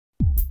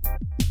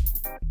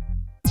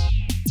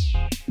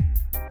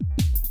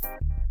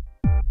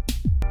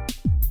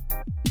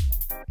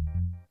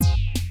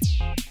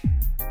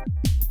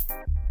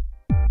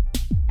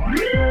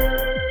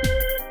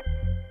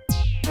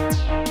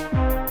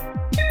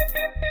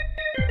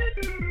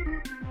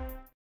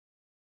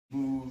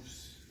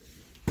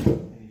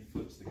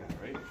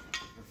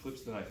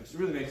knife. It's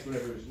really nice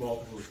whenever there's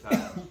multiple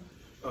attacks.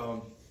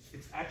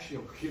 It's actually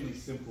a really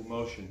simple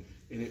motion,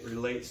 and it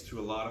relates to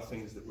a lot of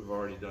things that we've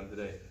already done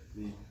today.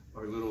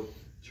 Our little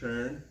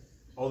turn.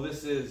 All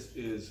this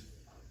is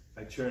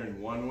I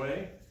turn one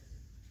way,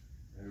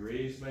 I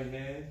raise my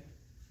hand,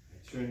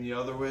 I turn the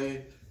other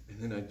way, and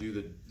then I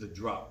do the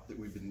drop that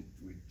we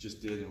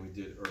just did and we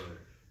did earlier.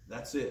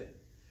 That's it.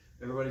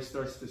 Everybody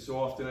starts to, so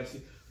often I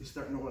see they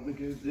start wanting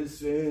to get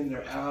this in,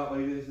 they're out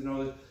like this and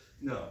all this.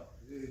 No,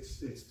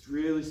 it's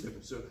really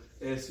simple. So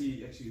as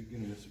he, actually give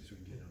me this so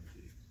we can get him.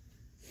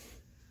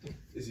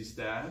 As he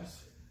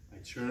stabs, I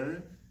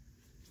turn,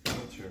 I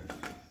turn.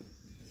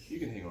 You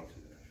can hang on to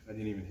that. I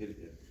didn't even hit it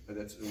yet. But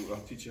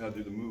I'll teach you how to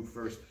do the move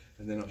first,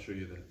 and then I'll show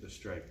you the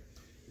strike.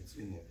 It's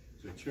in there.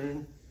 So I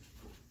turn,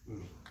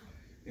 boom,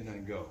 and I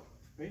go.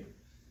 Right?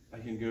 I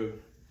can go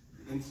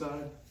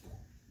inside,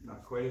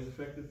 not quite as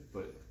effective,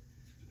 but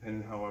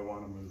depending on how I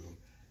want to move them.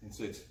 And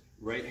so it's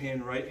right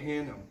hand,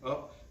 I'm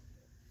up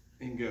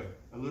and go.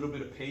 A little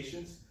bit of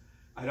patience.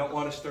 I don't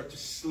want to start to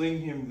sling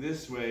him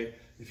this way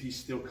if he's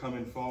still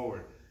coming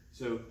forward.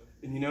 So,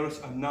 and you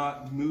notice I'm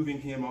not moving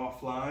him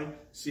offline.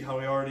 See how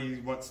he already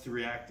wants to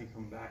react and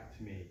come back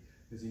to me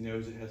because he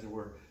knows it hasn't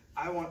worked.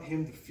 I want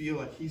him to feel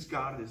like he's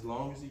got it as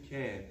long as he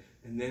can.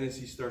 And then as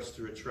he starts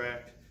to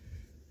retract,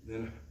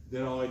 then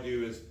all I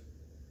do is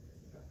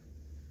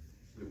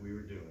that we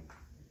were doing,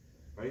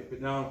 right?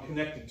 But now I'm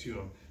connected to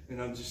him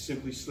and I'm just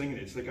simply slinging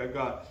it. It's like I've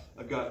got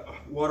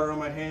water on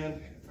my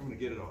hand, I'm gonna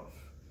get it off.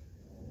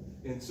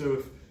 And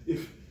so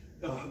if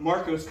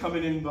Marco's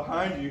coming in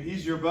behind you,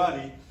 he's your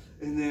buddy,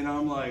 and then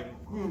I'm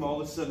like, boom,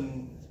 all of a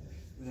sudden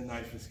the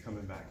knife is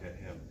coming back at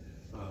him.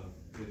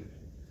 It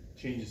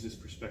changes his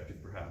perspective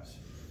perhaps,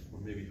 or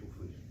maybe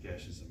hopefully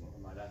gashes him off.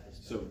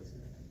 So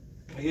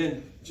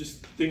again,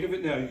 just think of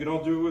it now. You can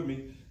all do it with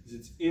me. As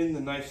it's in, the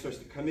knife starts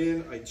to come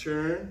in, I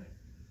turn,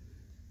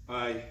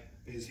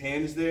 his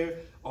hand is there.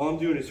 All I'm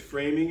doing is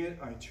framing it,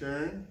 I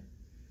turn,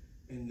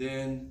 and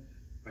then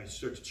I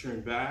start to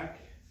turn back,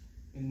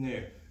 and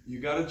there. You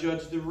got to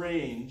judge the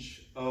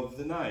range of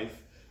the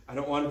knife. I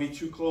don't want to be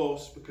too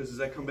close because as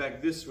I come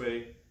back this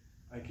way,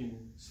 I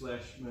can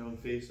slash my own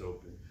face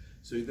open.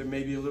 So there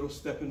may be a little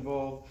step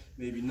involved,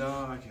 maybe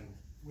not, I can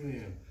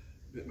wham.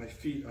 But my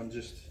feet,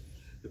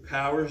 the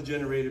power is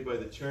generated by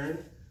the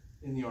turn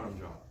and the arm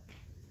drop.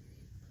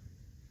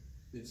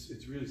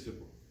 It's really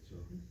simple, so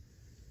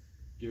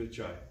give it a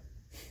try.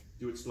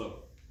 Do it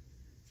slow.